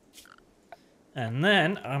 And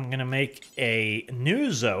then I'm going to make a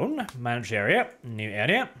new zone, manage area, new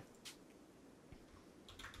area.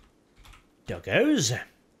 Doggos.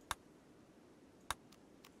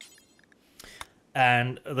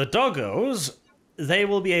 And the doggos, they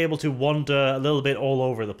will be able to wander a little bit all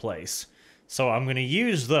over the place. So I'm going to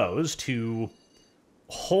use those to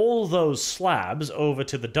haul those slabs over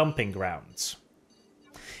to the dumping grounds.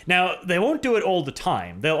 Now, they won't do it all the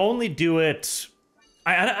time. They'll only do it...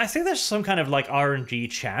 I think there's some kind of like RNG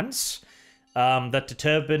chance that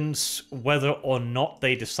determines whether or not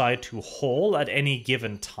they decide to haul at any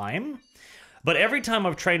given time. But every time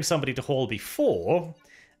I've trained somebody to haul before,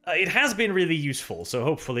 it has been really useful. So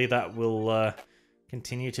hopefully that will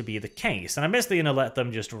continue to be the case. And I'm basically going to let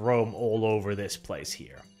them just roam all over this place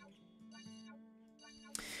here.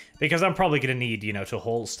 Because I'm probably going to need, you know, to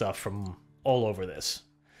haul stuff from all over this.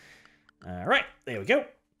 Alright, there we go.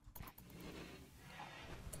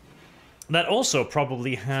 That also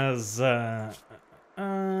probably has, yeah,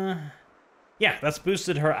 that's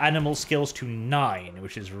boosted her animal skills to 9,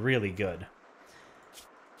 which is really good.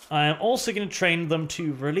 I'm also going to train them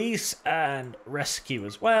to release and rescue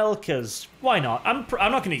as well, because why not? I'm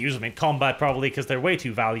not going to use them in combat, probably, because they're way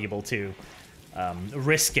too valuable to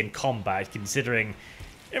risk in combat, considering...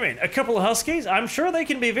 I mean, a couple of huskies, I'm sure they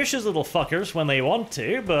can be vicious little fuckers when they want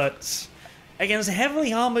to, but... against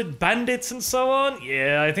heavily armored bandits and so on,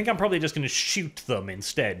 yeah, I think I'm probably just going to shoot them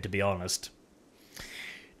instead, to be honest.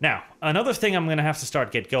 Now, another thing I'm going to have to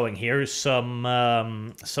start get going here is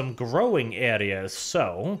some growing areas.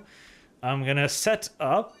 So, I'm going to set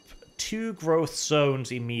up 2 growth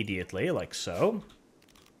zones immediately, like so.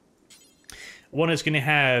 One is going to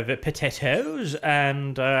have potatoes,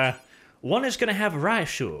 and one is going to have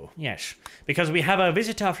raishu, yes. Because we have a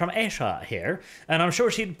visitor from Asia here, and I'm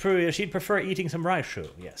sure she'd prefer eating some raishu,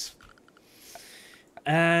 yes.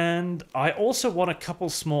 And I also want a couple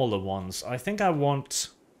smaller ones. I think I want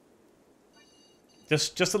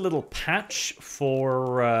just a little patch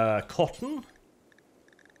for cotton.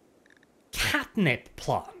 Catnip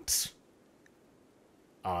plant.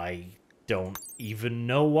 I don't even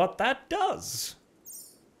know what that does.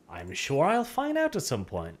 I'm sure I'll find out at some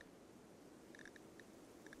point.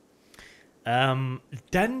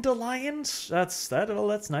 Dandelions? Well,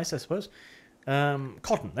 that's nice, I suppose.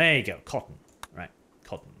 Cotton. There you go. Cotton. Right.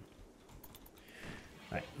 Cotton.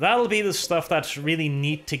 Right. That'll be the stuff that's really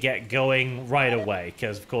neat to get going right away,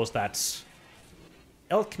 because, of course, that's...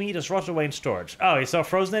 elk meat is rotted away in storage. Oh, it's not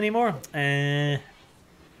frozen anymore?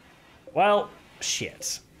 Well,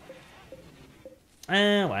 shit.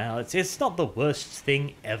 Well, it's not the worst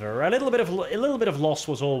thing ever. A little bit of loss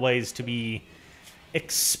was always to be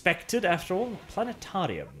expected, after all.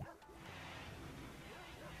 Planetarium.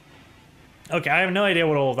 Okay, I have no idea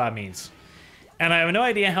what all of that means. And I have no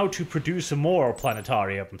idea how to produce more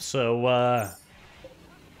planetarium, so,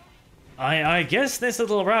 I guess this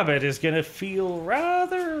little rabbit is gonna feel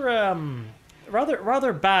rather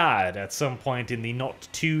bad at some point in the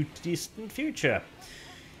not-too-distant future.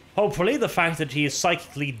 Hopefully, the fact that she is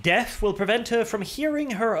psychically deaf will prevent her from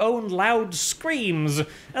hearing her own loud screams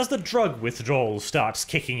as the drug withdrawal starts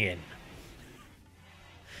kicking in.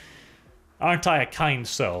 Aren't I a kind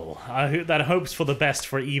soul that hopes for the best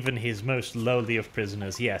for even his most lowly of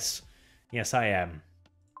prisoners? Yes. Yes, I am.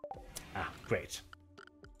 Ah, great.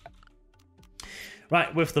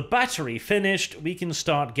 Right, with the battery finished, we can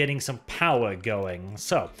start getting some power going.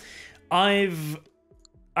 So, I've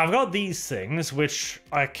got these things, which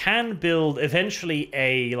I can build eventually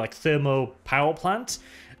a, like, thermo power plant,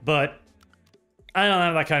 but I don't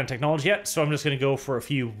have that kind of technology yet, so I'm just going to go for a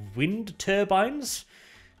few wind turbines.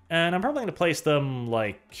 And I'm probably going to place them,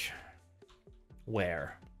 like...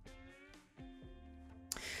 where?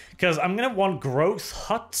 Because I'm going to want growth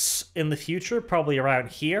huts in the future, probably around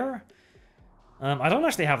here. I don't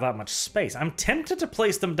actually have that much space. I'm tempted to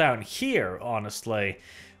place them down here, honestly.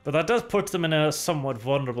 But that does put them in a somewhat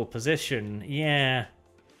vulnerable position. Yeah.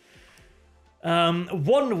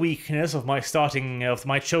 One weakness of my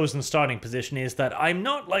chosen starting position is that I'm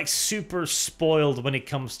not, like, super spoiled when it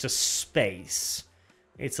comes to space.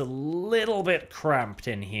 It's a little bit cramped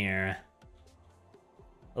in here.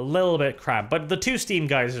 A little bit cramped. But the 2 steam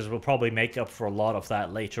geysers will probably make up for a lot of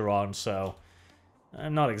that later on, so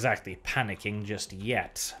I'm not exactly panicking just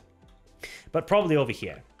yet. But probably over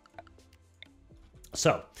here.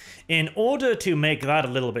 So, in order to make that a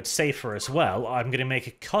little bit safer as well, I'm going to make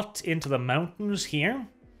a cut into the mountains here,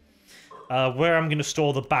 where I'm going to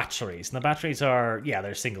store the batteries. And the batteries are, yeah,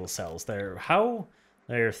 they're single cells. They're, how?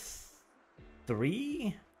 They're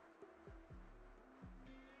 3?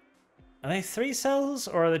 Are they 3 cells,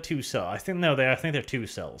 or are they 2 cells? I think, no, I think they're 2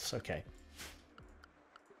 cells. Okay.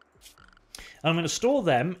 I'm going to store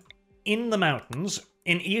them in the mountains,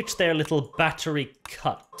 in each their little battery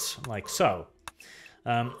cut, like so.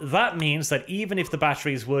 That means that even if the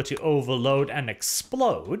batteries were to overload and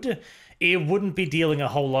explode, it wouldn't be dealing a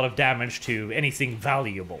whole lot of damage to anything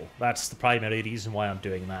valuable. That's the primary reason why I'm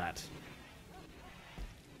doing that.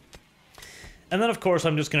 And then, of course,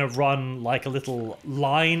 I'm just going to run, like, a little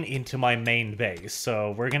line into my main base.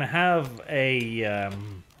 So we're going to have a...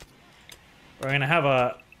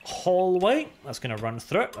 hallway that's going to run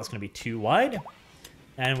through it. That's going to be 2 wide.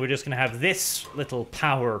 And we're just going to have this little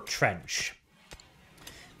power trench.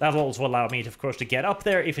 That'll also allow me, of course, to get up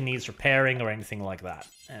there if it needs repairing or anything like that.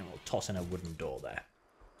 And we'll toss in a wooden door there.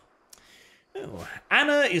 Oh,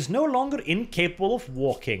 Anna is no longer incapable of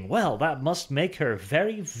walking. Well, that must make her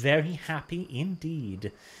very, very happy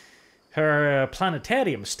indeed. Her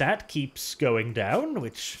planetarium stat keeps going down,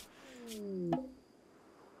 which...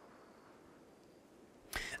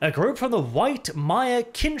 A group from the White Maya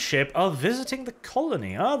kinship are visiting the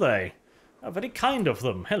colony, are they? Oh, very kind of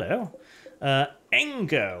them. Hello.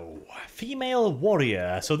 Engo, female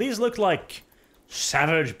warrior. So these look like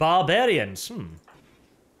savage barbarians.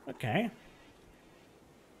 Okay.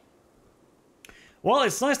 Well,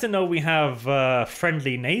 it's nice to know we have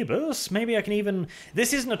friendly neighbors. Maybe I can even...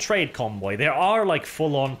 This isn't a trade convoy. There are, like,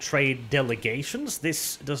 full-on trade delegations.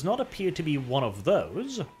 This does not appear to be one of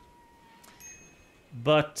those.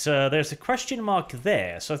 But there's a question mark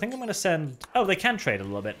there. So I think I'm going to send... Oh, they can trade a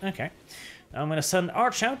little bit. Okay. I'm going to send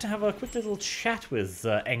Arch out to have a quick little chat with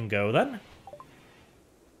Engo then.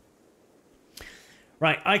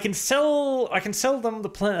 Right, I can sell them the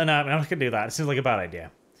plant. No, I'm not going to do that. It seems like a bad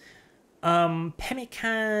idea.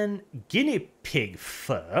 Pemmican guinea pig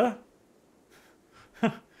fur.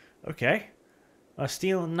 Okay. A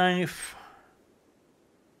steel knife.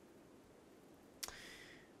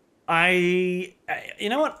 You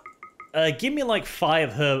know what? Give me like 5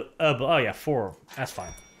 herbal. Oh yeah, 4. That's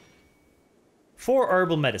fine. 4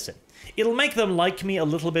 herbal medicine. It'll make them like me a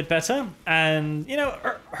little bit better, and, you know,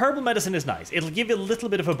 herbal medicine is nice. It'll give you a little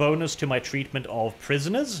bit of a bonus to my treatment of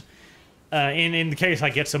prisoners, in the case I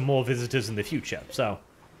get some more visitors in the future. So,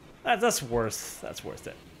 that's worth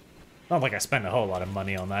it. Not like I spend a whole lot of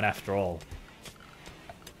money on that after all.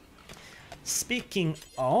 Speaking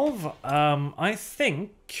of, I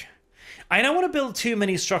think... I don't want to build too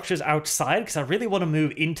many structures outside, because I really want to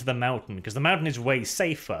move into the mountain, because the mountain is way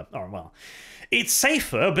safer. Or, well... It's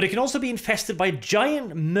safer, but it can also be infested by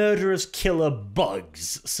giant murderous killer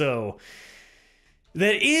bugs. So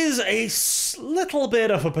there is a little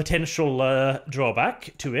bit of a potential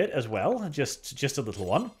drawback to it as well, just a little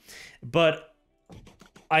one. But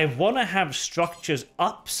I want to have structures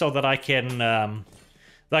up so that I can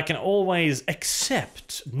always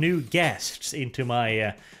accept new guests into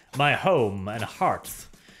my my home and hearth,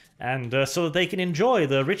 and so that they can enjoy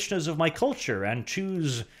the richness of my culture and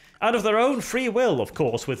choose. Out of their own free will, of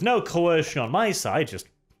course, with no coercion on my side, just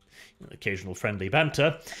occasional friendly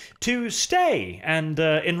banter, to stay and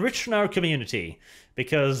enrich our community.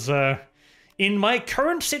 Because in my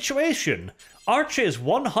current situation, Arch is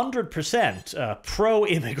 100%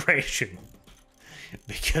 pro-immigration.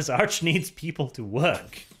 Because Arch needs people to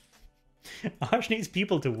work. Arch needs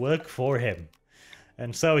people to work for him.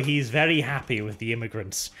 And so he's very happy with the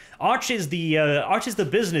immigrants. Arch is the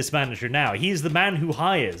business manager now. He's the man who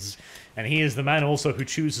hires. And he is the man also who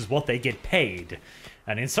chooses what they get paid.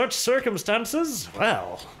 And in such circumstances,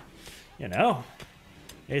 well, you know,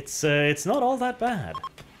 it's not all that bad.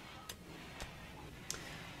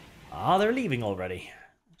 Ah, they're leaving already.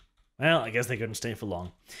 Well, I guess they couldn't stay for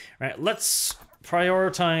long. Right, let's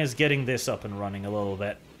prioritize getting this up and running a little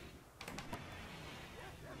bit.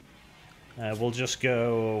 We'll just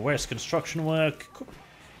go, where's construction work?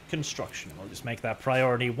 Construction. We'll just make that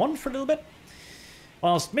priority 1 for a little bit.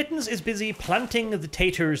 Whilst Mittens is busy planting the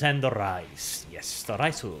taters and the rice. Yes, the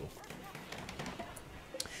rice.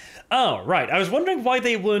 Oh, right. I was wondering why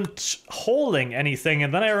they weren't hauling anything,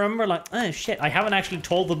 and then I remember, like, oh shit, I haven't actually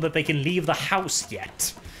told them that they can leave the house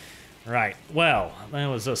yet. Right, well, that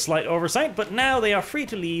was a slight oversight, but now they are free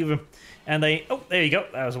to leave, and they... Oh, there you go.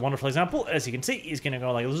 That was a wonderful example. As you can see, he's going to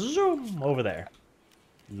go, like, zoom over there.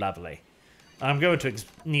 Lovely. I'm going to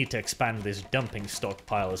need to expand this dumping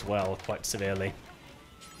stockpile as well, quite severely.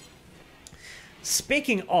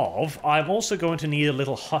 Speaking of, I'm also going to need a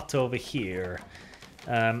little hut over here.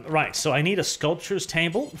 Right, so I need a sculptures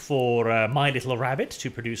table for my little rabbit to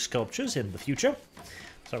produce sculptures in the future.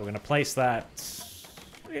 So we're going to place that...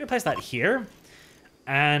 We're going to place that here.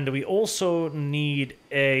 And we also need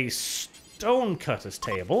a stonecutter's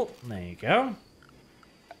table. There you go.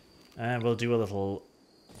 And we'll do a little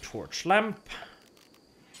torch lamp.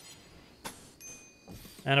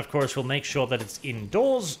 And of course we'll make sure that it's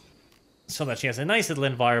indoors so that she has a nice little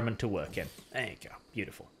environment to work in. There you go.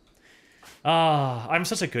 Beautiful. Ah, I'm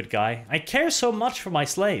such a good guy. I care so much for my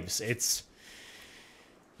slaves. It's...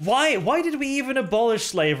 Why did we even abolish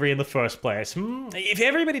slavery in the first place? If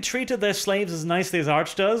everybody treated their slaves as nicely as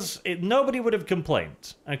Arch does, nobody would have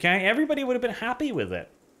complained. Okay? Everybody would have been happy with it.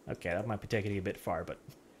 Okay, that might be taking it a bit far, but...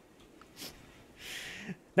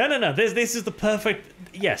 No. This is the perfect...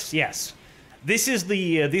 Yes. This is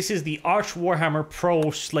the Arch Warhammer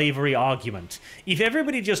pro-slavery argument. If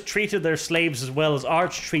everybody just treated their slaves as well as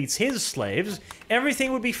Arch treats his slaves,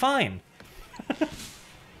 everything would be fine.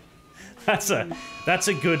 That's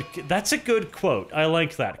a good quote. I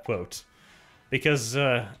like that quote. Because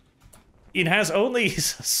it has only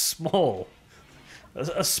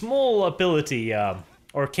a small ability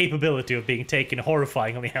or capability of being taken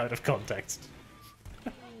horrifyingly out of context.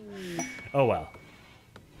 Oh well.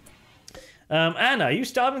 Anna, are you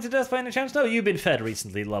starving to death by any chance? No, you've been fed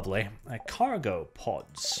recently, lovely. Cargo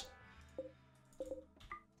pods.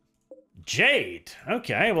 Jade!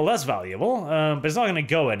 Okay, well that's valuable, but it's not going to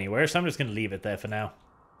go anywhere, so I'm just going to leave it there for now.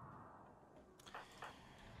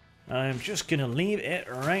 I'm just going to leave it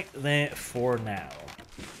right there for now.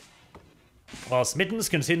 Whilst Mittens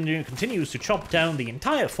continues to chop down the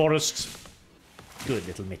entire forest. Good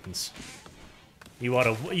little Mittens. You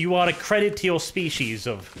are a credit to your species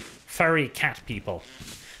of furry cat people.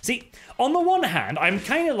 See, on the one hand, I'm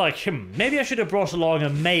kind of like, maybe I should have brought along a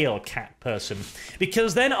male cat person,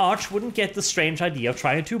 because then Arch wouldn't get the strange idea of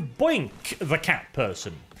trying to boink the cat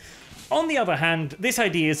person. On the other hand, this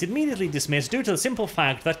idea is immediately dismissed due to the simple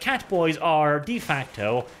fact that cat boys are, de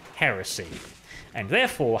facto, heresy. And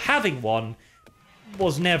therefore, having one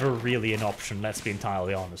was never really an option, let's be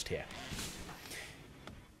entirely honest here.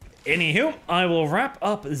 Anywho, I will wrap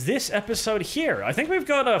up this episode here. I think we've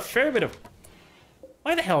got a fair bit of...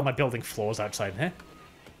 Why the hell am I building floors outside here?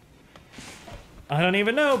 I don't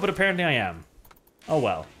even know, but apparently I am. Oh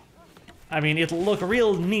well. I mean, it'll look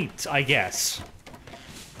real neat, I guess.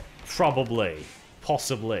 Probably.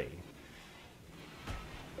 Possibly.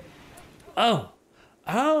 Oh.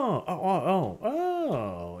 No.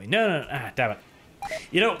 Ah, damn it.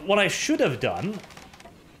 You know, what I should have done...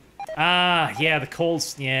 Ah, yeah, the cold...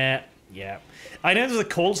 Yeah. I know there's a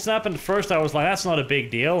cold snap, and at first I was like, that's not a big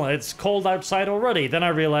deal. It's cold outside already. Then I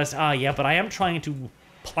realized, yeah, but I am trying to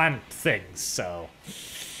plant things, so...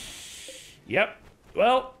 Yep.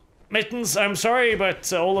 Well, Mittens, I'm sorry,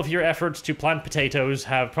 but all of your efforts to plant potatoes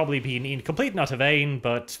have probably been in complete and utter vain,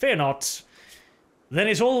 but fear not. Then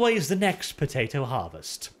is always the next potato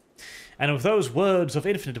harvest. And with those words of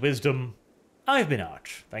infinite wisdom, I've been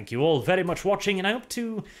Arch. Thank you all very much for watching, and I hope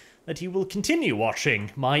that you will continue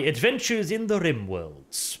watching my adventures in the Rim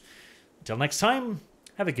Worlds. Until next time,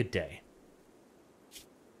 have a good day.